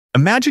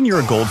Imagine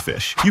you're a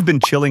goldfish. You've been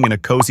chilling in a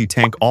cozy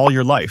tank all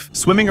your life,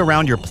 swimming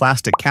around your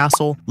plastic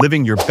castle,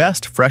 living your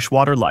best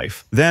freshwater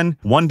life. Then,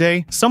 one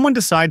day, someone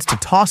decides to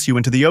toss you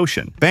into the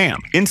ocean. Bam!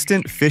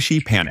 Instant fishy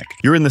panic.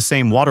 You're in the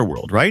same water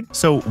world, right?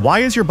 So why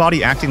is your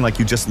body acting like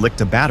you just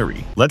licked a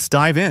battery? Let's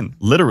dive in,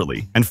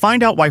 literally, and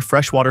find out why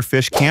freshwater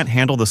fish can't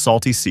handle the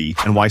salty sea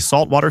and why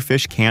saltwater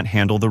fish can't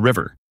handle the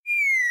river.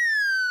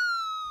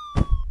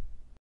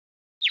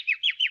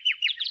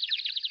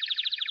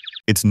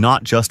 It's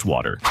not just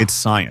water, it's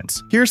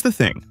science. Here's the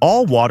thing,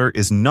 all water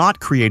is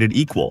not created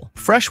equal.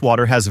 Fresh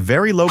water has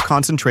very low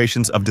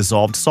concentrations of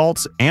dissolved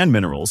salts and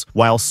minerals,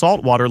 while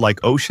salt water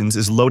like oceans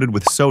is loaded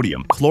with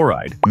sodium,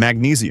 chloride,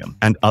 magnesium,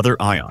 and other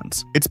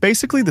ions. It's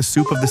basically the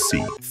soup of the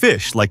sea.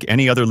 Fish, like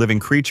any other living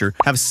creature,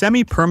 have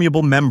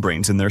semi-permeable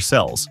membranes in their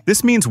cells.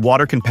 This means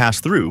water can pass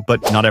through,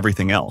 but not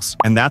everything else.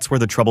 And that's where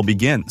the trouble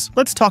begins.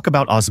 Let's talk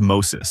about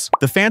osmosis,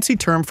 the fancy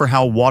term for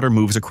how water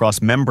moves across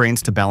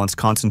membranes to balance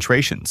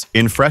concentrations.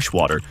 In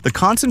freshwater, the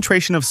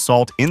concentration of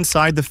salt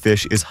inside the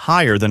fish is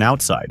higher than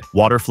outside.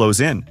 Water flows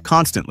in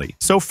constantly,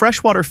 so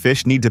freshwater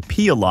fish need to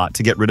pee a lot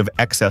to get rid of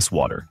excess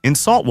water. In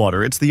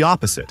saltwater, it's the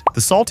opposite. The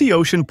salty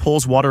ocean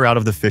pulls water out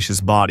of the fish's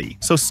body,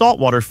 so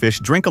saltwater fish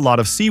drink a lot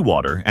of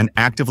seawater and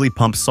actively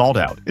pump salt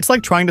out. It's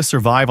like trying to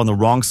survive on the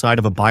wrong side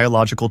of a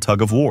biological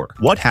tug of war.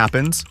 What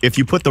happens if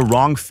you put the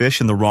wrong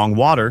fish in the wrong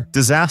water?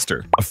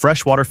 Disaster. A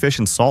freshwater fish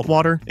in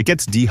saltwater, it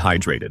gets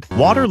dehydrated.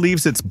 Water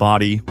leaves its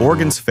body,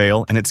 organs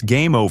fail, and it's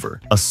game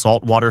over. A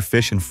saltwater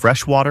fish in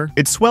freshwater,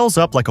 it swells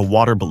up like a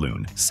water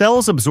balloon.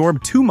 Cells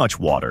absorb too much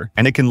water,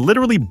 and it can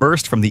literally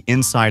burst from the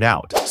inside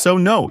out. So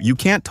no, you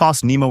can't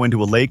toss Nemo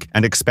into a lake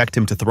and expect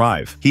him to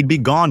thrive. He'd be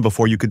gone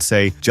before you could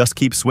say, just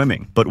keep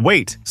swimming. But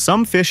wait,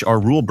 some fish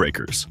are rule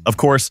breakers. Of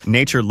course,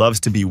 nature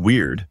loves to be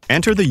weird.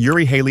 Enter the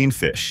Euryhaline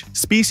fish,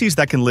 species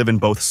that can live in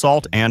both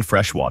salt and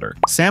freshwater.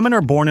 Salmon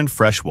are born in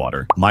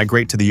freshwater,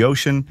 migrate to the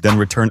ocean, then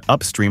return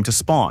upstream to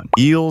spawn.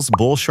 Eels,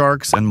 bull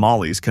sharks, and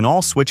mollies can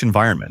all switch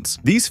environments.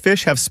 These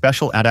fish have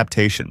special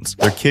adaptations.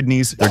 Their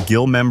kidneys, their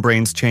gill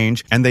membranes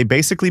change, and they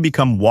basically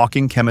become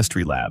walking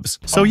chemistry labs.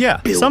 So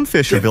yeah, some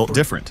fish are built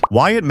different.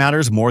 Why it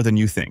matters more than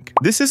you think.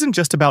 This isn't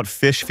just about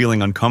fish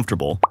feeling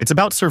uncomfortable, it's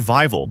about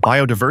survival,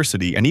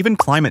 biodiversity, and even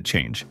climate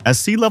change. As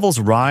sea levels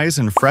rise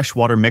and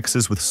freshwater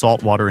mixes with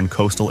saltwater in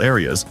coastal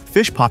areas,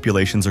 fish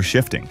populations are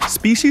shifting.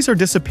 Species are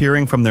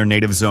disappearing from their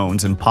native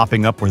zones and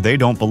popping up where they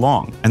don't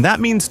belong. And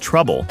that means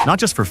trouble, not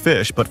just for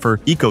fish, but for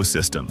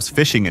ecosystems,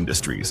 fishing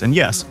industries, and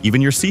yes,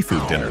 even your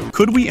seafood dinner.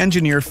 Could we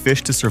engineer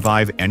fish to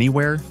survive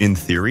anywhere? In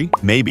theory,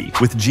 maybe.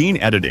 With gene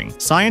editing,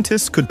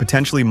 scientists could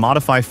potentially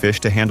modify fish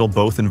to handle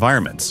both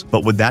environments.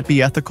 But would that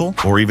be ethical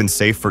or even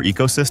safe for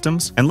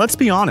ecosystems? And let's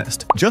be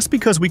honest, just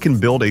because we can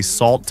build a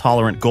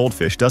salt-tolerant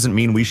goldfish doesn't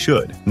mean we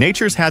should.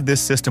 Nature's had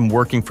this system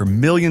working for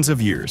millions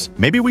of years.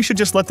 Maybe we should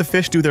just let the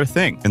fish do their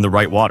thing in the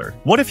right water.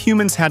 What if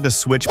humans had to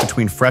switch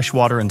between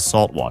freshwater and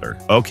saltwater?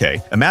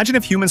 Okay, imagine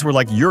if humans were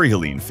like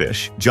Euryhaline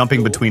fish,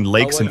 jumping between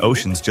lakes and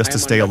oceans just to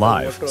stay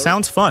alive.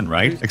 Sounds fun,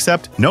 right?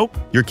 Except, nope,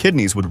 your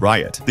kidneys would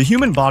riot. The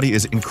human body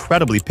is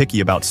incredibly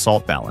picky about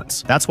salt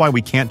balance. That's why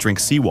we can't drink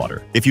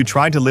seawater. If you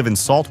tried to live in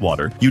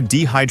saltwater, you'd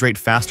dehydrate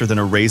faster than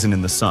a raisin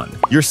in the sun.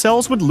 Your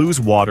cells would lose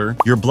water,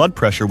 your blood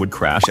pressure would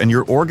crash, and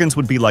your organs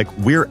would be like,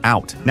 we're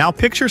out. Now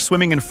picture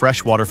swimming in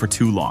freshwater for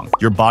too long.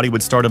 Your body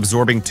would start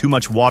absorbing too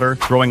much water,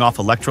 throwing off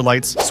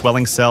electrolytes,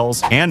 swelling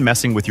cells, and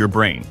messing with your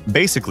brain.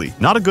 Basically,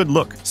 not a good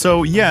look.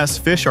 So yes,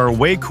 fish are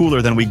way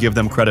cooler than we give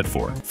them credit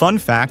for. Fun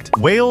fact,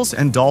 whales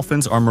and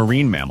dolphins are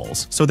marine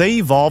mammals, so they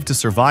evolved to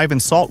survive in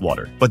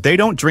saltwater, but they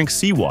don't drink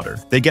seawater.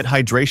 They get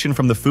hydration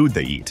from the food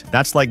they eat.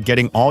 That's like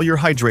getting all your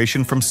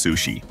hydration from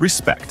sushi.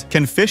 Respect.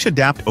 Can fish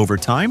adapt over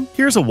time?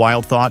 Here's a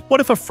wild thought.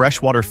 What if a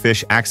freshwater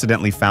fish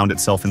accidentally found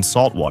itself in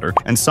saltwater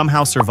and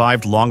somehow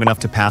survived long enough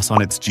to pass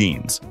on its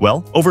genes?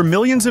 Well, over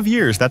millions of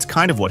years, that's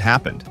kind of what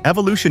happened.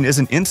 Evolution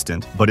isn't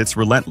instant, but it's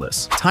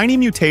relentless. Tiny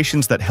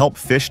mutations that help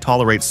fish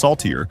tolerate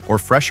saltier or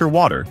fresher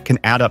water can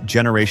add up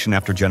generation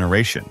after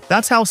generation.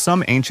 That's how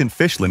some ancient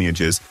fish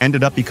lineages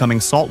ended up becoming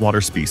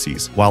saltwater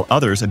species, while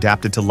others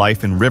adapted to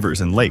life in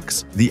rivers and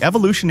lakes. The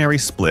evolutionary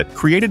split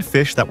created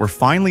fish that were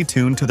finely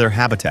tuned to their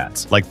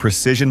habitats, like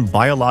precision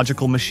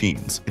biological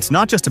machines. It's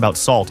not just about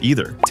salt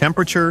either.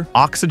 Temperature,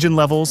 oxygen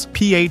levels,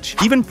 pH,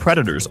 even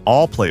predators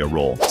all play a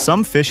role.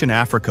 Some fish in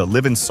Africa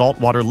live in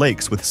saltwater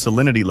lakes with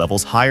salinity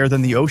levels higher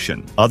than the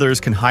ocean. Others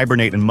can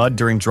hibernate in mud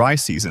during dry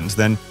seasons,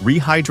 then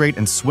rehydrate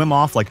and swim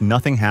off like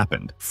nothing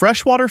happened.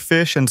 Freshwater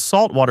fish and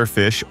saltwater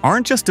fish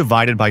aren't just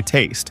divided by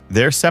taste.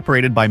 They're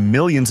separated by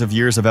millions of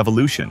years of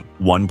evolution.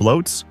 One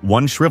bloats,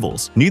 one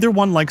shrivels. Neither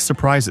one likes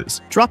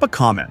surprises. Drop a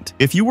comment.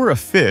 If you were a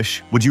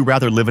fish, would you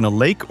rather live in a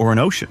lake or an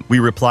ocean? We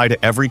reply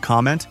to every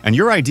comment, and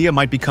your idea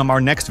might become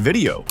our next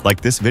video,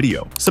 like this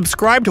video.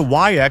 Subscribe to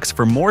WhyX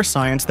for more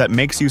science that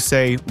makes you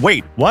say,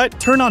 wait, what?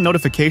 Turn on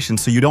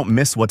notifications so you don't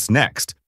miss what's next.